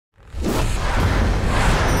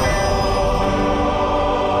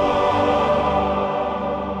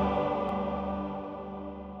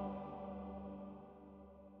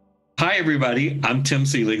everybody. I'm Tim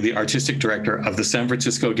Seelig, the Artistic Director of the San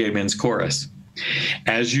Francisco Gay Men's Chorus.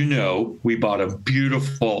 As you know, we bought a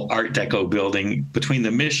beautiful Art Deco building between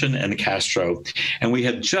the Mission and the Castro, and we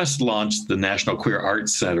had just launched the National Queer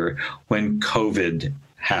Arts Center when COVID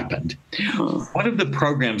happened. One of the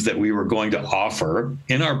programs that we were going to offer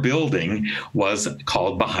in our building was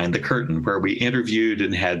called Behind the Curtain, where we interviewed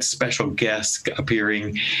and had special guests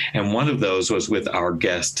appearing, and one of those was with our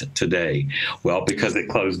guest today. Well, because it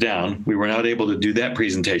closed down, we were not able to do that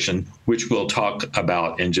presentation, which we'll talk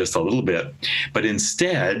about in just a little bit. But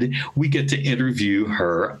instead, we get to interview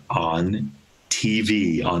her on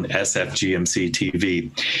TV, on SFGMC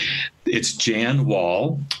TV. It's Jan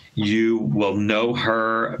Wahl. You will know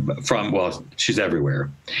her from, well, she's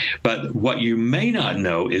everywhere. But what you may not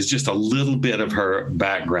know is just a little bit of her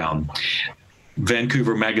background.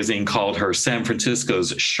 Vancouver Magazine called her San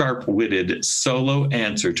Francisco's sharp-witted solo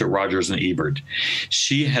answer to Rodgers and Ebert.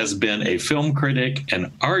 She has been a film critic,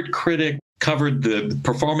 an art critic, covered the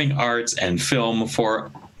performing arts and film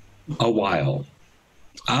for a while.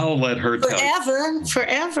 I'll let her tell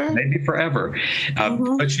forever, maybe forever.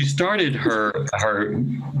 But she started her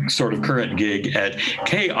sort of current gig at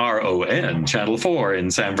KRON Channel 4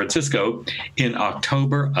 in San Francisco in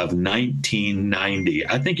October of 1990.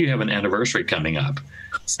 I think you have an anniversary coming up.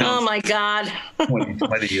 Oh my God.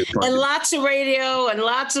 20 years. And lots of radio and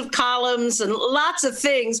lots of columns and lots of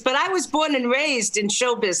things. But I was born and raised in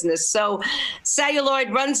show business, so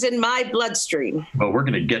celluloid runs in my bloodstream. Well, we're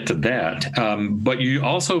going to get to that. But you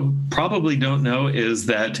also probably don't know is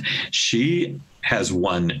that she has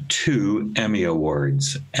won 2 Emmy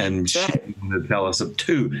Awards, and she's going to tell us of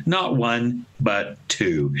 2, not 1, but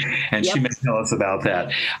 2. And she may tell us about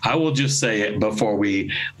that. I will just say it before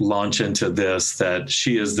we launch into this, that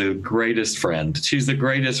she is the greatest friend. She's the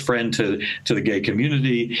greatest friend to the gay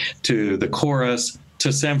community, to the chorus,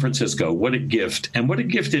 to San Francisco. What a gift. And what a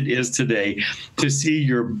gift it is today to see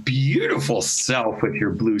your beautiful self with your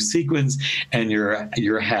blue sequins and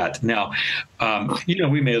your hat. Now,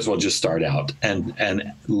 we may as well just start out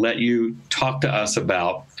and let you talk to us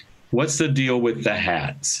about what's the deal with the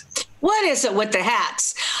hats. What is it with the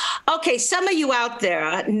hats? Okay, some of you out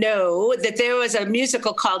there know that there was a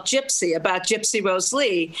musical called Gypsy about Gypsy Rose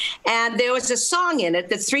Lee, and there was a song in it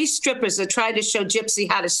that 3 strippers are trying to show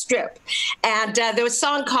Gypsy how to strip. And there was a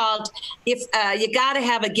song called "If You Gotta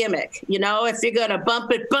Have a Gimmick," if you're gonna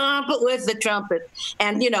bump it with the trumpet,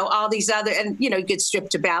 and all these other, and you could strip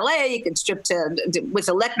to ballet, you could strip with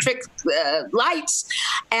electric lights.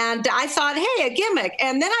 And I thought, hey, a gimmick.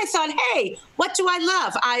 And then I thought, hey, what do I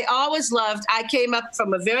love? I came up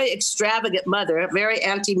from a very extravagant mother, a very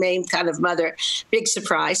anti-Maine kind of mother, big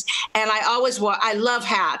surprise. And I love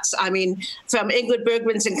hats. I mean, from Ingrid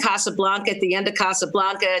Bergman's in Casablanca, at the end of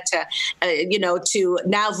Casablanca, to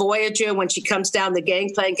now Voyager when she comes down the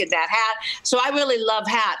gangplank in that hat. So I really love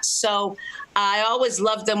hats. So I always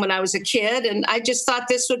loved them when I was a kid, and I just thought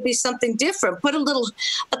this would be something different.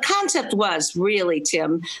 The concept was really,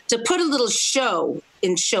 Tim, to put a little show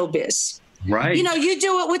in showbiz. Right. You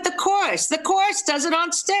do it with the chorus. The chorus does it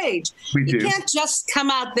on stage. You can't just come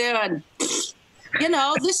out there and,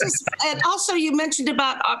 this is, and also you mentioned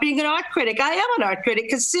about being an art critic. I am an art critic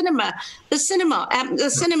because the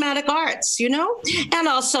cinematic arts, and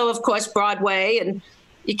also, of course, Broadway. And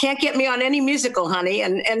you can't get me on any musical, honey.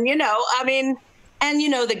 And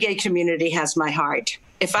the gay community has my heart.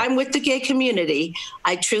 If I'm with the gay community,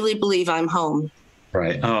 I truly believe I'm home.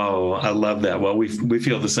 Right. Oh, I love that. Well, we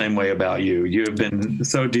feel the same way about you. You have been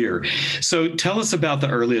so dear. So tell us about the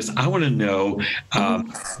earliest. I want to know,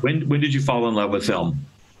 when did you fall in love with film?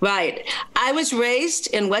 Right. I was raised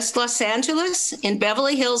in West Los Angeles, in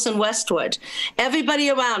Beverly Hills and Westwood. Everybody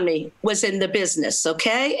around me was in the business,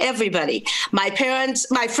 okay? Everybody. My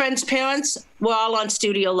friends' parents were all on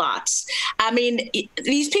studio lots. I mean,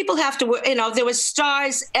 these people have to work, there were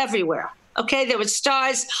stars everywhere. Okay, there were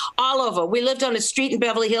stars all over. We lived on a street in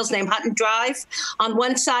Beverly Hills named Hutton Drive. On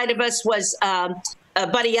one side of us was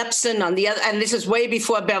Buddy Epson, on the other, and this is way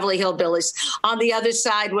before Beverly Hillbillies. On the other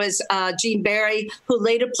side was Gene Barry, who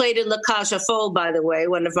later played in La Cage aux Folles, by the way,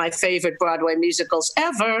 one of my favorite Broadway musicals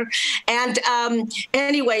ever. And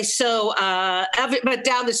anyway, but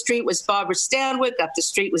down the street was Barbara Stanwyck, up the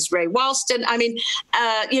street was Ray Walston. I mean,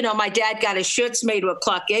 my dad got his shirts made what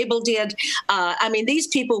Clark Gable did. These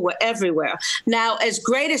people were everywhere. Now, as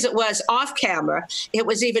great as it was off camera, it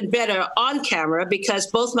was even better on camera because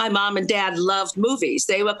both my mom and dad loved movies. movies.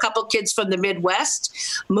 They were a couple kids from the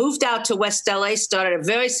Midwest, moved out to West LA, started a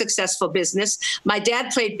very successful business. My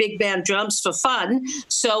dad played big band drums for fun,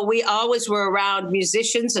 so we always were around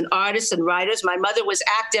musicians and artists and writers. My mother was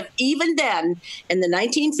active even then in the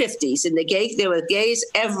 1950s. There were gays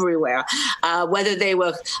everywhere, whether they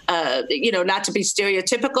were, not to be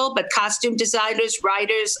stereotypical, but costume designers,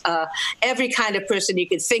 writers, every kind of person you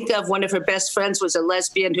could think of. One of her best friends was a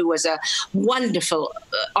lesbian who was a wonderful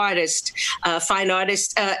artist, fine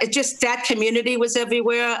artist. That community was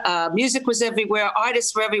everywhere. Music was everywhere.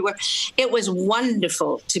 Artists were everywhere. It was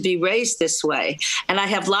wonderful to be raised this way. And I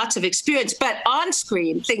have lots of experience. But on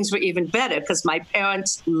screen, things were even better because my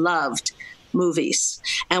parents loved movies.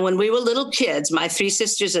 And when we were little kids, my three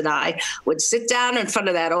sisters and I would sit down in front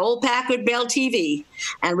of that old Packard Bell TV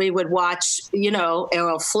and we would watch,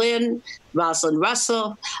 Errol Flynn, Rosalind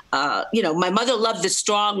Russell. My mother loved the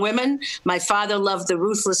strong women. My father loved the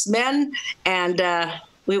ruthless men. And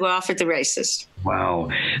we were off at the races. Wow.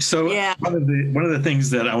 So yeah. One of the things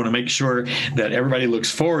that I want to make sure that everybody looks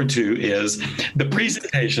forward to is the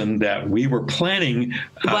presentation that we were planning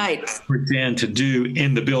for Dan to do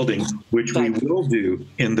in the building, which we will do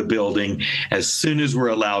in the building as soon as we're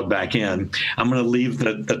allowed back in. I'm going to leave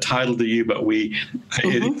the title to you, but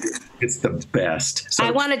it's the best. So, I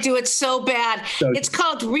want to do it so bad. It's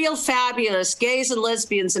called Real Fabulous, Gays and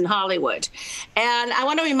Lesbians in Hollywood. And I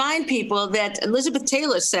want to remind people that Elizabeth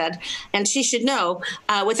Taylor said, and she should know,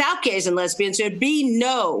 without gays and lesbians, there'd be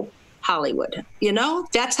no Hollywood.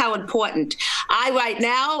 That's how important. Right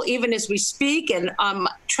now, even as we speak, and I'm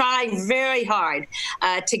trying very hard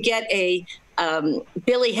to get a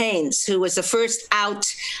Billy Haynes, who was the first out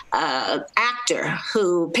actor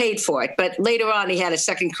who paid for it. But later on, he had a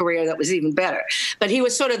second career that was even better. But he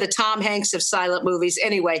was sort of the Tom Hanks of silent movies.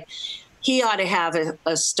 Anyway, he ought to have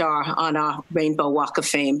a star on our Rainbow Walk of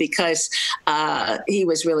Fame because he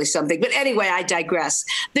was really something. But anyway, I digress.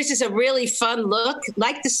 This is a really fun look,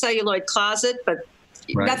 like the Celluloid Closet, but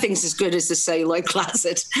nothing's as good as the Celluloid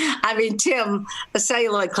Closet. I mean, Tim, the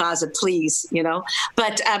Celluloid Closet, please,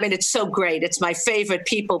 But, it's so great. It's my favorite.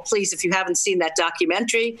 People, please, if you haven't seen that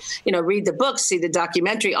documentary, read the book, see the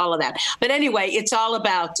documentary, all of that. But anyway, it's all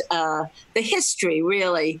about the history,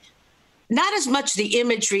 really. Not as much the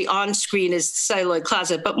imagery on screen as the Celluloid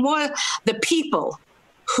Closet, but more the people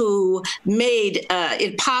who made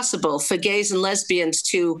it possible for gays and lesbians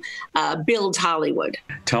to build Hollywood.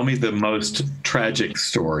 Tell me the most tragic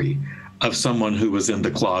story of someone who was in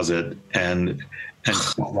the closet and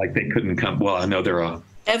felt like they couldn't come. Well, I know there are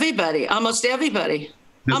everybody, almost everybody.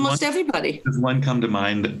 Everybody. Does one come to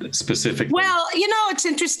mind specifically? Well, it's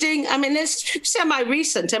interesting. It's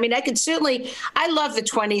semi-recent. I love the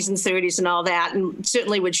 20s and 30s and all that, and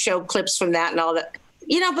certainly would show clips from that and all that.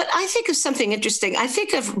 But I think of something interesting. I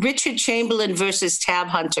think of Richard Chamberlain versus Tab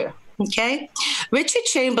Hunter. Okay. Richard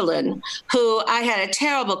Chamberlain, who I had a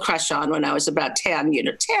terrible crush on when I was about 10,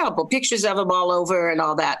 terrible pictures of him all over and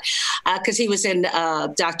all that, because he was in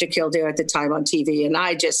Dr. Kildare at the time on TV. And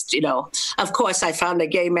I just, of course, I found a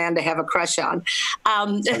gay man to have a crush on.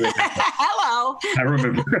 Hello. I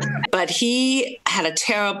remember. But he had a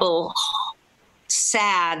terrible,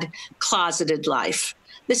 sad, closeted life.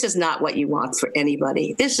 This is not what you want for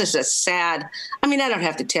anybody. This is a sad, I don't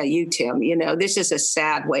have to tell you, Tim, this is a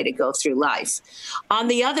sad way to go through life. On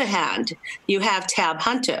the other hand, you have Tab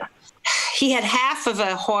Hunter. He had half of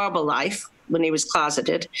a horrible life when he was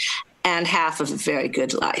closeted and half of a very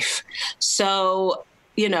good life. So,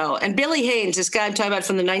 and Billy Haynes, this guy I'm talking about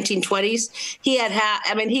from the 1920s, he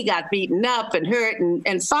got beaten up and hurt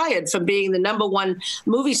and fired from being one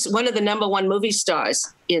of the number one movie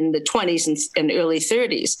stars in the 20s and early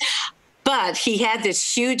 30s. But he had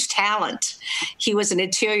this huge talent. He was an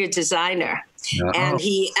interior designer. Oh. And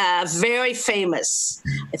he very famous.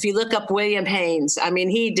 If you look up William Haynes,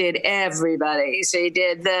 he did everybody. So he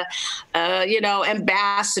did the,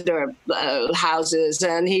 ambassador houses,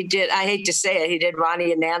 and he did, I hate to say it, he did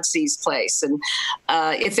Ronnie and Nancy's place. And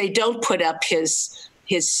if they don't put up his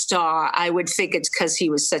star, I would think it's because he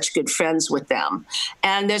was such good friends with them.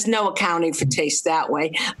 And there's no accounting for taste that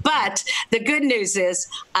way. But the good news is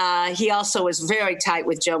he also was very tight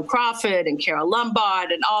with Joan Crawford and Carole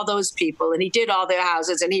Lombard and all those people. And he did all their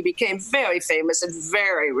houses, and he became very famous and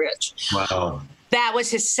very rich. Wow. That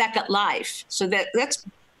was his second life. So that's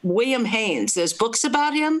William Haynes. There's books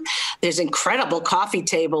about him. There's incredible coffee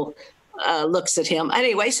table looks at him.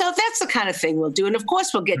 Anyway, so that's the kind of thing we'll do. And of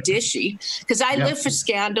course we'll get dishy, because I live for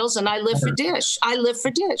scandals and I live for dish. I live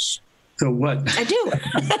for dish. So what? I do.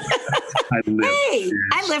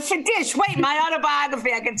 I live for dish. Wait, my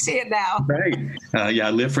autobiography, I can see it now. Right.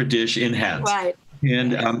 I live for dish in hats. Right.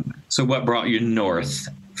 And so what brought you north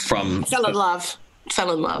from? Fell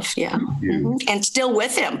in love, yeah. And still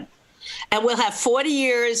with him. And we'll have 40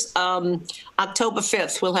 years, October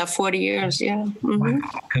 5th. We'll have 40 years, yeah. Wow.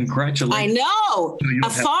 Congratulations. I know, a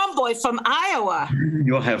farm boy from Iowa.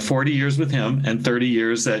 You'll have 40 years with him and 30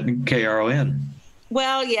 years at KRON.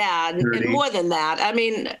 Well, yeah, and more than that. I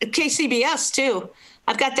mean, KCBS, too.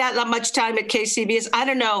 I've got that much time at KCBS. I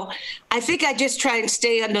don't know. I think I just try and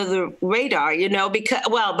stay under the radar,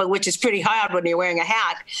 but which is pretty hard when you're wearing a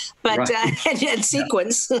hat, but right. and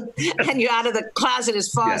sequins, and you're out of the closet as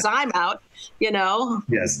far as I'm out,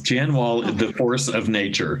 Yes, Jan Wahl, the force of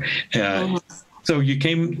nature. So you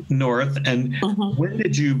came north, and when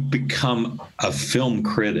did you become a film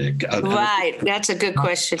critic? Right, that's a good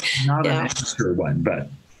question. Not an extra one, but.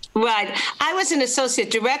 Right. I was an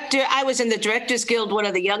associate director. I was in the Directors Guild, one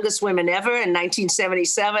of the youngest women ever in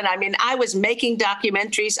 1977. I mean, I was making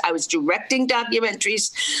documentaries. I was directing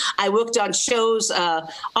documentaries. I worked on shows,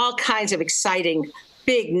 all kinds of exciting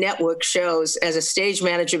big network shows as a stage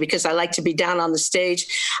manager because I like to be down on the stage.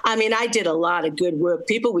 I mean, I did a lot of good work.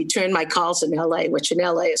 People returned my calls in LA, which in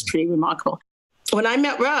LA is pretty remarkable. When I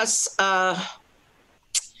met Russ,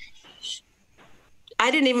 I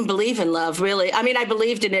didn't even believe in love, really. I mean, I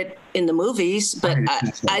believed in it in the movies, but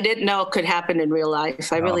I didn't know it could happen in real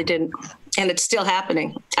life. I really didn't. And it's still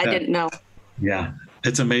happening. I didn't know. Yeah,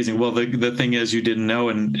 it's amazing. Well, the thing is, you didn't know,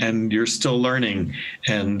 and you're still learning.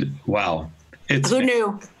 And wow. Who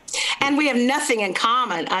knew? And we have nothing in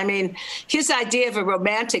common. I mean, his idea of a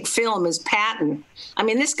romantic film is Patton. I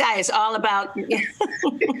mean, this guy is all about, it's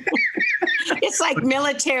like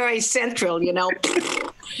military central, Right.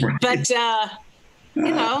 But,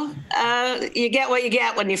 you get what you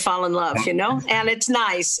get when you fall in love, and it's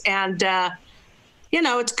nice. And,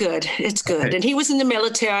 it's good. It's good. Okay. And he was in the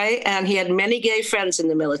military, and he had many gay friends in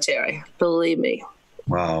the military, believe me.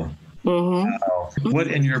 Wow. Wow. What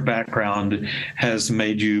in your background has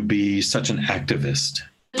made you be such an activist?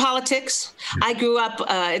 Politics. I grew up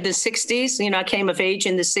in the 60s. I came of age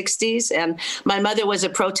in the 60s, and my mother was a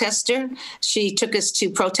protester. She took us to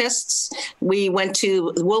protests. We went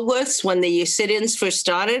to Woolworths when the sit-ins first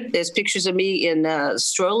started. There's pictures of me in a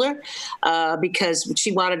stroller because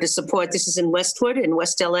she wanted to support, this is in Westwood, in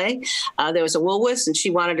West LA. There was a Woolworths, and she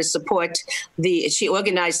wanted to support she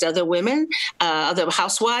organized other women, other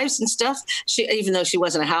housewives and stuff. Even though she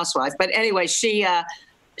wasn't a housewife. But anyway, she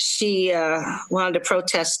wanted to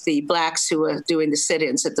protest the blacks who were doing the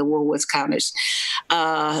sit-ins at the Woolworths counters.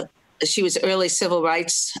 She was an early civil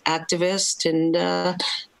rights activist, and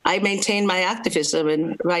I maintained my activism.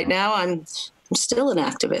 And right now, I'm still an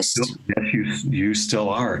activist. Yes, you still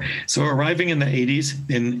are. So arriving in the 80s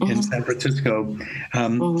in San Francisco,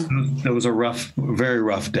 it was a very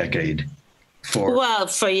rough decade.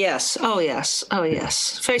 Yes.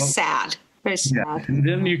 Very sad. Very sad. Yeah. And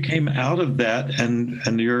then you came out of that, and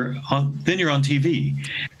you're on TV.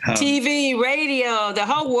 TV, radio, the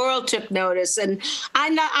whole world took notice, and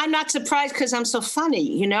I'm not surprised because I'm so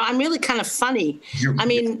funny. I'm really kind of funny.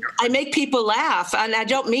 I make people laugh, and I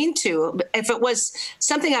don't mean to. If it was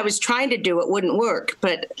something I was trying to do, it wouldn't work.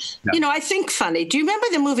 But I think funny. Do you remember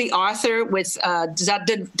the movie Arthur with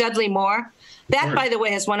Dudley Moore? That, by the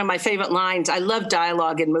way, has one of my favorite lines. I love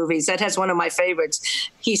dialogue in movies. That has one of my favorites.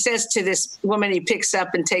 He says to this woman he picks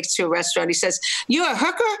up and takes to a restaurant, he says, "You're a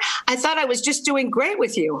hooker? I thought I was just doing great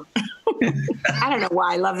with you." I don't know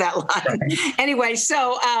why I love that line. Anyway,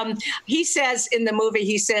 so he says in the movie,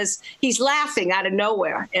 he's laughing out of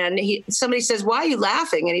nowhere. And somebody says, "Why are you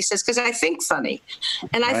laughing?" And he says, "Because I think funny."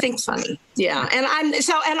 And I think funny. Yeah. And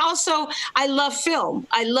also I love film.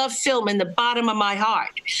 I love film in the bottom of my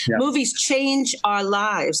heart. Yeah. Movies change our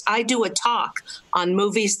lives. I do a talk on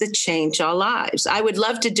movies that change our lives. I would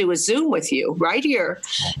love to do a Zoom with you right here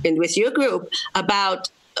and with your group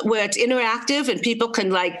about where it's interactive and people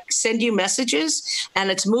can send you messages,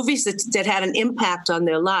 and it's movies that had an impact on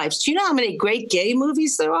their lives. Do you know how many great gay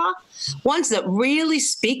movies there are? Ones that really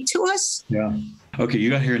speak to us? Yeah. Okay,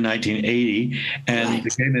 you got here in 1980, and the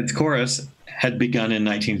Gay Men's Chorus had begun in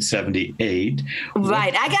 1978.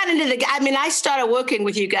 Right. I got into I started working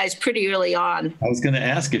with you guys pretty early on. I was going to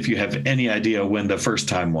ask if you have any idea when the first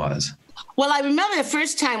time was. Well, I remember the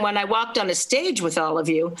first time when I walked on a stage with all of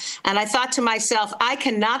you, and I thought to myself, I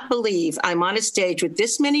cannot believe I'm on a stage with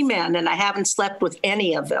this many men and I haven't slept with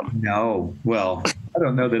any of them. No. Well, I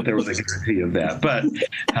don't know that there was a guarantee of that, but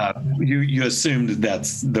you assumed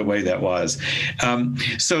that's the way that was.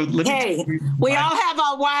 So let me we all have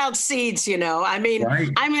our wild seeds, you know. I mean, right.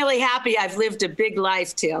 I'm really happy I've lived a big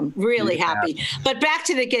life, Tim. Really happy. But back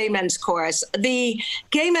to the Gay Men's Chorus. The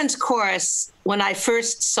Gay Men's Chorus, when I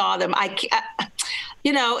first saw them,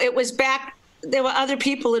 it was back. There were other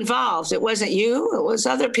people involved. It wasn't you. It was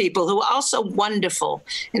other people who were also wonderful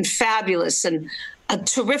and fabulous, and a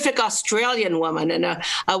terrific Australian woman, and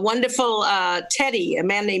a wonderful Teddy, a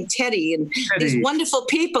man named Teddy, and these wonderful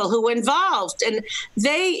people who were involved. And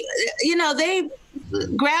they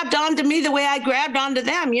grabbed onto me the way I grabbed onto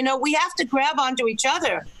them. You know, we have to grab onto each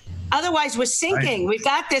other. Otherwise, we're sinking. Right. We've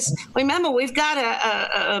got this. Remember, we've got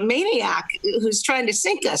a maniac who's trying to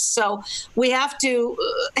sink us. So we have to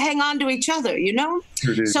hang on to each other, you know?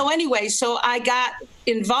 Sure. So anyway, I got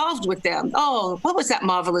involved with them. Oh, what was that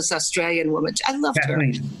marvelous Australian woman? I loved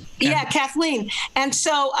Kathleen. Her. Yeah, Kathleen. And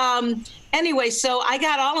so anyway, so I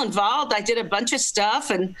got all involved. I did a bunch of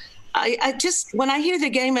stuff. And I just, when I hear the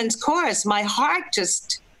Gay Men's Chorus, my heart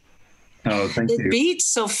just... Oh, thank you. It beats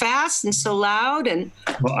so fast and so loud. And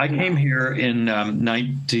well, I came here in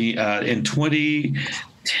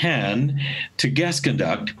 2010 to guest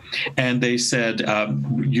conduct, and they said,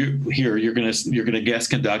 you're gonna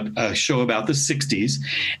guest conduct a show about the '60s,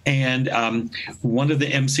 and one of the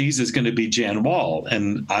MCs is going to be Jan Wahl,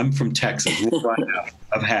 and I'm from Texas. We'll run out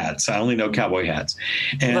of hats. I only know cowboy hats,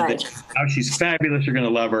 and she's fabulous. You're going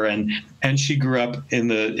to love her, and she grew up in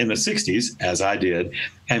the '60s, as I did.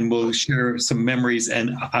 And we'll share some memories,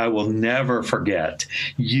 and I will never forget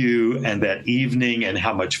you and that evening and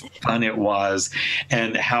how much fun it was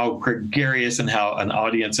and how gregarious and how an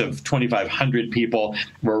audience of 2,500 people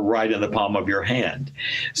were right in the palm of your hand.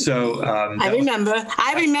 So I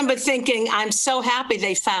remember thinking, I'm so happy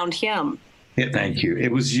they found him. Yeah, thank you.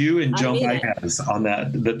 It was you and Joan Baez on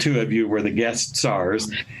that. The two of you were the guest stars,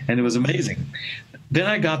 and it was amazing. Then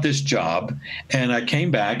I got this job, and I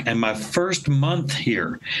came back, and my first month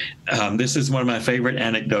here, this is one of my favorite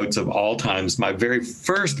anecdotes of all times. My very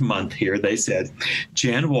first month here, they said,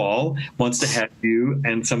 Jan Wahl wants to have you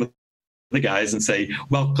and some of the guys and say,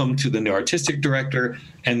 welcome to the new artistic director,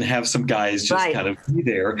 and have some guys just kind of be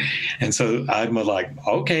there. And so I'm like,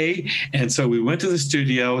 okay. And so we went to the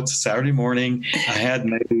studio. It's a Saturday morning. I had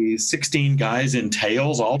maybe 16 guys in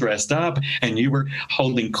tails all dressed up, and you were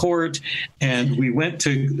holding court. And we went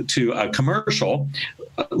to a commercial,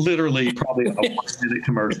 literally probably a 1-minute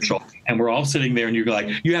commercial. And we're all sitting there, and you're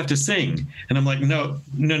like, you have to sing. And I'm like, no.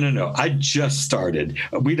 I just started.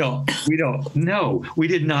 We did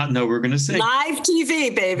not know we were going to sing. Live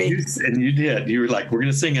TV, baby. And you did. You were like, we're going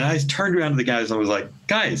to sing. And I turned around to the guys and I was like,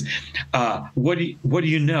 guys, what do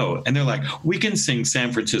you know? And they're like, we can sing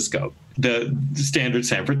San Francisco, the standard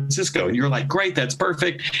San Francisco. And you're like, great, that's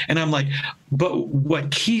perfect. And I'm like, but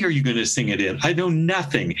what key are you going to sing it in? I know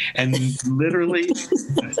nothing. And literally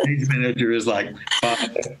the stage manager is like,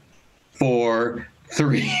 5, 4,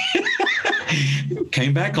 3.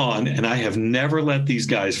 Came back on, and I have never let these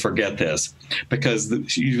guys forget this, because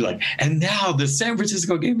you're like, and now the San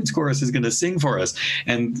Francisco Gay Men's Chorus is going to sing for us.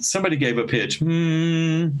 And somebody gave a pitch,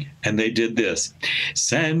 and they did this.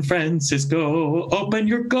 San Francisco, open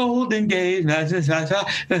your golden gate. They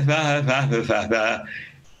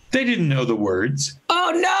didn't know the words.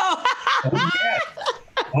 Oh, no.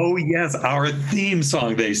 Oh, yes, our theme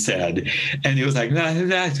song, they said. And it was like,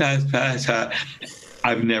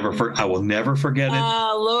 I will never forget it.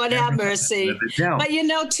 Oh, Lord have mercy. But you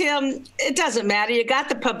know, Tim, it doesn't matter. You got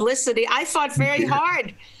the publicity. I fought very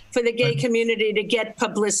hard for the gay community to get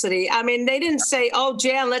publicity. I mean, they didn't say, oh,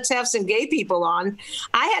 Jan, let's have some gay people on.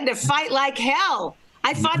 I had to fight like hell.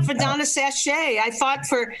 I fought for Donna Sachet. I fought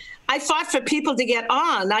for people to get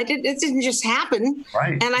on. It didn't just happen.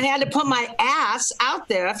 Right. And I had to put my ass out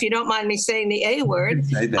there, if you don't mind me saying the A word.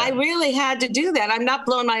 I really had to do that. I'm not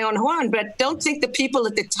blowing my own horn, but don't think the people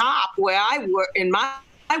at the top where I work in my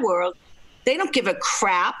world, they don't give a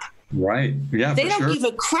crap. Right. Yeah, they don't give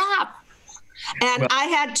a crap. And I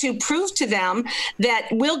had to prove to them that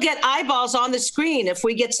we'll get eyeballs on the screen if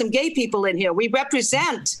we get some gay people in here. We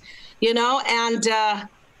represent, and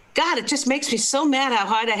God, it just makes me so mad how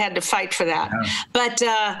hard I had to fight for that. Yeah. But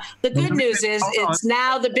the good news is it's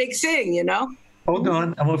now the big thing, Hold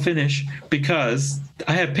on, I'm going to finish, because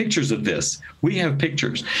I have pictures of this. We have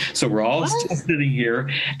pictures. So we're all still sitting here,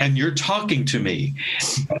 and you're talking to me.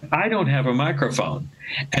 But I don't have a microphone.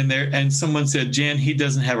 And someone said, Jan, he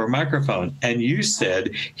doesn't have a microphone. And you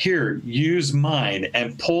said, here, use mine,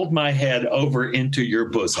 and pulled my head over into your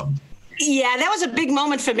bosom. Yeah, that was a big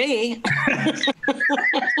moment for me.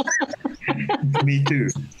 Me too.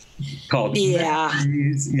 called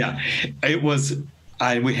Memories. Yeah, it was.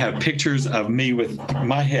 We have pictures of me with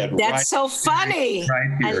my head. That's so funny.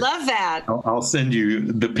 Right here. I love that. I'll send you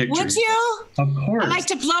the pictures. Would you? Of course. I'd like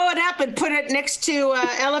to blow it up and put it next to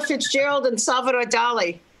Ella Fitzgerald and Salvador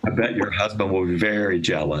Dali. I bet your husband will be very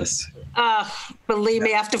jealous. Believe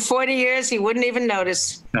me, after 40 years, he wouldn't even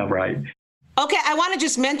notice. Oh, right. Okay, I want to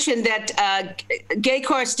just mention that Gay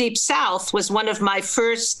Chorus Deep South was one of my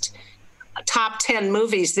first top 10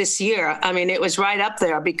 movies this year. I mean, it was right up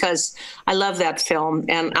there because I love that film.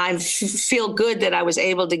 And I feel good that I was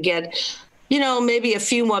able to get, maybe a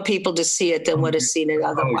few more people to see it than would have seen it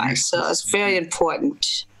otherwise. So it's very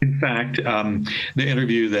important. In fact, the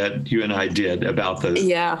interview that you and I did about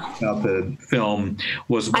the film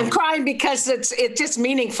was. I'm crying because it's just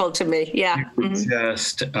meaningful to me. Yeah.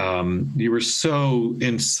 You were so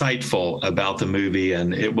insightful about the movie,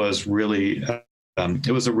 and it was really.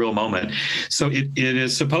 It was a real moment. So it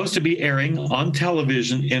is supposed to be airing on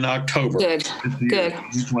television in October. Good.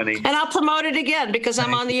 2020. And I'll promote it again because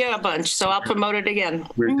I'm on the air a bunch. So I'll promote it again.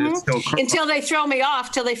 Until they throw me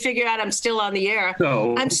off, till they figure out I'm still on the air.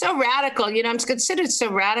 So, I'm so radical. I'm considered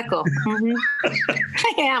so radical.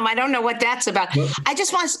 I am. I don't know what that's about. Well, I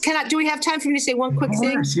just want. Do we have time for me to say one quick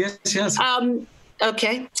thing? Yes.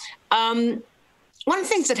 Okay. One of the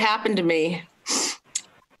things that happened to me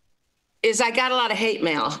is I got a lot of hate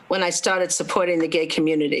mail when I started supporting the gay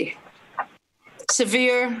community.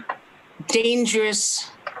 Severe, dangerous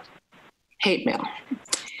hate mail.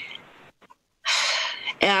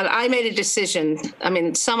 And I made a decision. I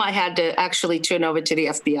mean, some I had to actually turn over to the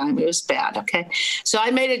FBI. I mean, it was bad, okay? So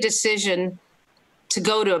I made a decision to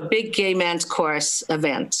go to a big gay men's chorus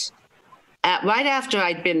event right after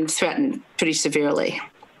I'd been threatened pretty severely.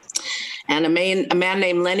 And a man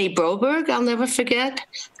named Lenny Broberg, I'll never forget,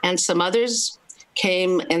 and some others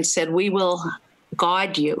came and said, "We will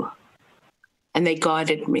guard you." And they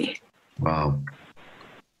guarded me. Wow.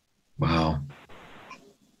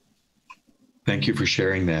 Thank you for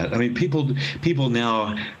sharing that. I mean, people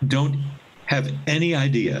now don't have any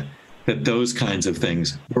idea that those kinds of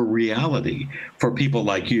things were reality for people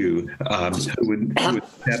like you who would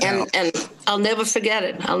step out. And I'll never forget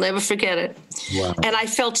it. Wow. And I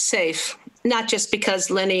felt safe, not just because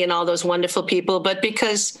Lenny and all those wonderful people, but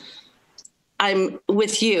because I'm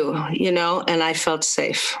with you, and I felt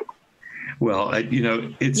safe. Well,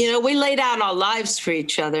 it's... we lay down our lives for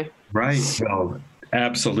each other. Right. Well,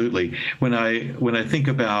 absolutely. When I think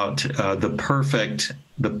about the perfect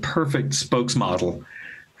spokesmodel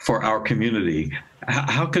for our community,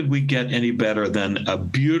 how could we get any better than a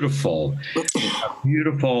beautiful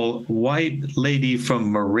white lady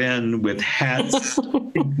from Marin with hats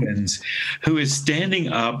who is standing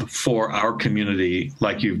up for our community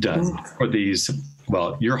like you've done for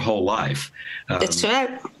your whole life. That's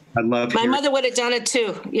right. I love my mother would have done it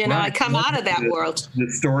too. Right. I come out of that world.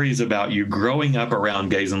 The stories about you growing up around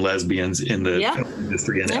gays and lesbians in the film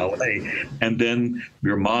industry in LA, and then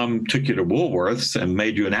your mom took you to Woolworths and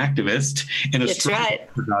made you an activist in a strike, right,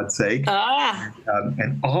 for God's sake.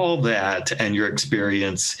 And all that and your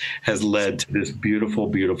experience has led to this beautiful,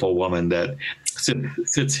 beautiful woman that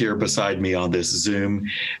sits here beside me on this Zoom.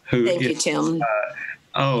 Thank you, Tim.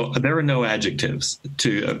 There are no adjectives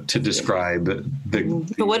to describe the.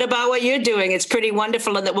 But what about what you're doing? It's pretty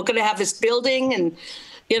wonderful, and that we're going to have this building, and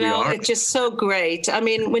it's just so great. I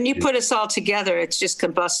mean, when you put us all together, it's just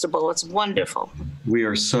combustible. It's wonderful. We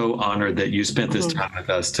are so honored that you spent this time with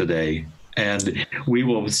us today, and we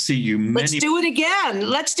will see you Let's do it again.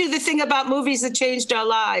 Let's do the thing about movies that changed our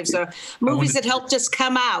lives, or movies that helped us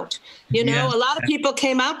come out. A lot of people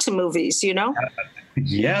came out to movies.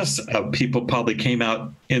 Yes, people probably came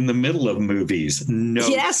out in the middle of movies. No.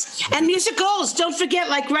 Yes, and musicals. Don't forget,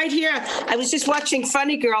 like right here, I was just watching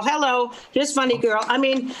Funny Girl. Hello, here's Funny Girl. I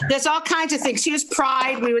mean, there's all kinds of things. Here's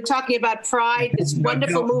Pride. We were talking about Pride. This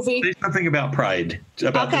wonderful movie. Say something about Pride.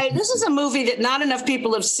 This is a movie that not enough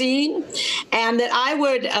people have seen, and that I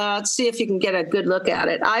would see if you can get a good look at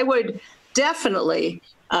it. I would definitely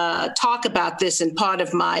talk about this in part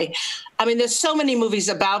of there's so many movies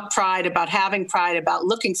about pride, about having pride, about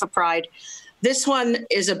looking for pride. This one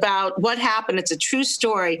is about what happened. It's a true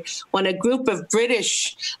story when a group of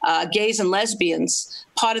British gays and lesbians,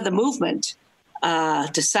 part of the movement,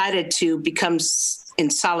 decided to become in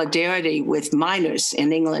solidarity with miners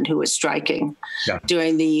in England who were striking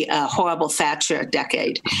during the horrible Thatcher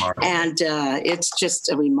decade. And it's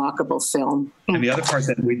just a remarkable film. And the other part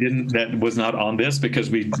that was not on this, because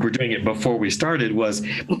we were doing it before we started, was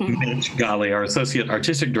Mitch Golly, our associate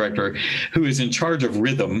artistic director, who is in charge of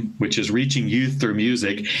rhythm, which is reaching youth through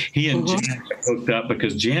music. He and Jan hooked up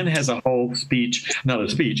because Jan has a whole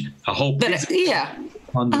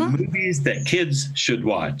on the movies that kids should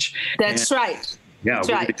watch. That's right. Yeah, we're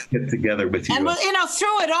going to get together with you. And,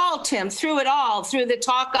 through it all, Tim, through the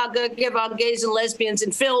talk I'm going to give on gays and lesbians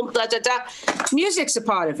in film, music's a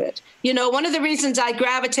part of it. One of the reasons I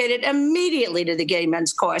gravitated immediately to the Gay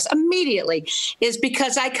Men's Chorus, is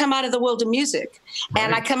because I come out of the world of music. Right.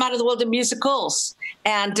 And I come out of the world of musicals.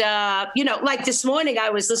 And, like this morning,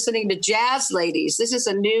 I was listening to Jazz Ladies. This is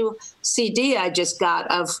a new CD I just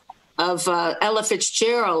got of Ella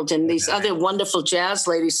Fitzgerald and these other wonderful jazz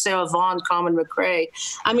ladies, Sarah Vaughan, Carmen McRae.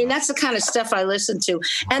 I mean, that's the kind of stuff I listen to.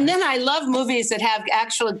 And then I love movies that have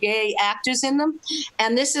actual gay actors in them.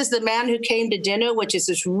 And this is The Man Who Came to Dinner, which is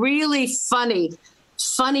this really funny,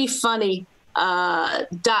 it's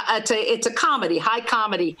a comedy, high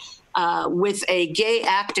comedy, with a gay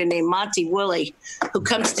actor named Monty Woolley, who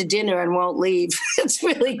comes to dinner and won't leave. It's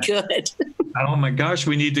really good. Oh my gosh,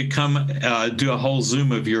 we need to come do a whole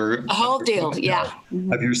Zoom of your of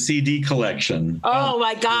your CD collection. Oh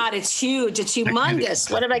my God, it's huge. It's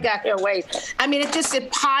humongous. What have I got here? Wait. I mean,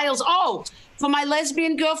 it piles. Oh, for my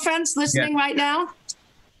lesbian girlfriends listening right now,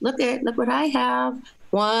 look what I have.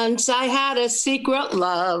 Once I had a secret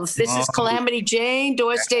love. This is Calamity Jane.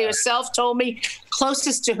 Doris Day herself told me,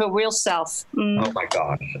 closest to her real self. Oh my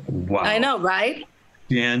gosh. Wow. I know, right?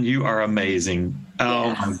 Jan, you are amazing. Oh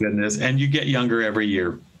my goodness. And you get younger every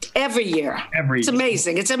year. Every year. It's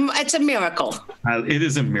amazing. It's a miracle. It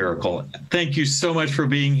is a miracle. Thank you so much for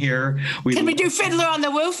being here. Can we do Fiddler on the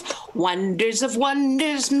Roof? Wonders of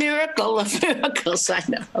wonders, miracle of miracles. I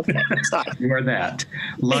know. Okay, sorry. You are that.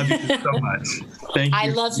 Love you so much. Thank you. I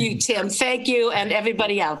love you, Tim. Thank you, and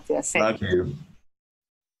everybody out there. Love you.